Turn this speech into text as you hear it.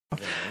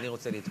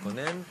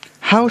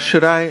How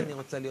should I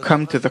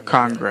come to the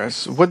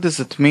Congress? What does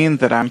it mean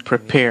that I'm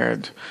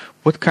prepared?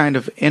 What kind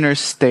of inner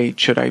state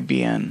should I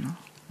be in?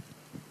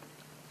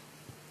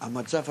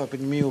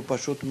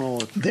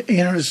 The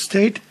inner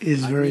state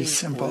is very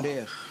simple.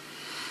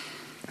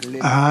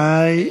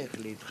 I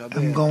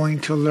am going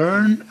to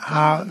learn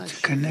how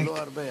to connect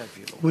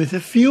with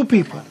a few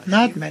people,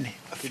 not many,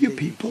 a few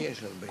people,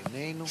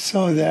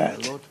 so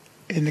that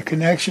in the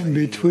connection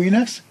between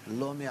us,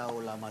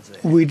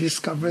 we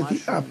discover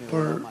the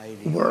upper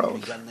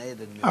world,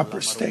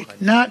 upper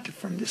state, not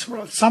from this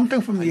world,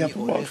 something from the upper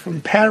world,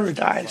 from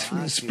paradise,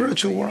 from the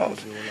spiritual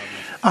world.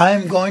 I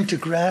am going to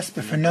grasp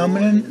a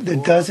phenomenon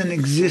that doesn't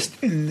exist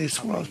in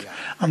this world.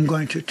 I'm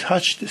going to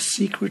touch the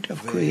secret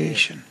of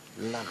creation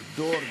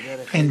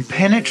and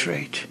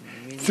penetrate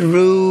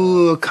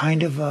through a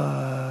kind of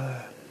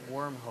a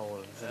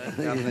wormhole.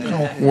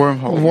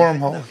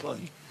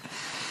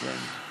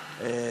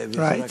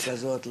 Right.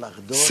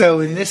 So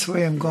in this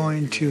way I'm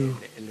going to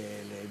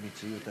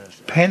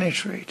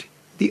penetrate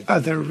the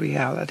other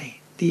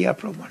reality, the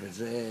upper one.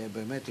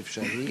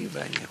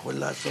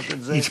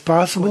 It's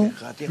possible,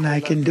 and I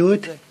can do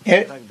it.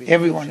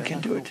 Everyone can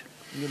do it.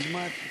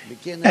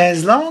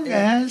 As long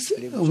as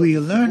we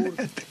learn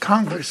at the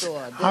Congress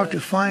how to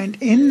find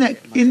in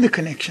the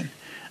connection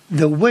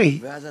the way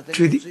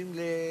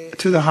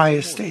to the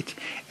highest state.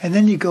 And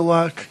then you go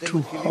out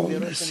to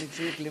wholeness.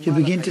 You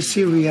begin to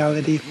see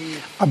reality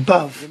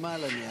above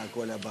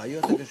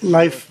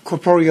life,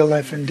 corporeal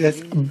life and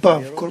death,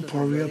 above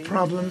corporeal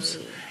problems.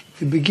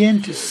 You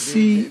begin to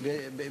see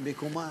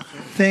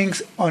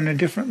things on a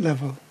different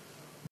level.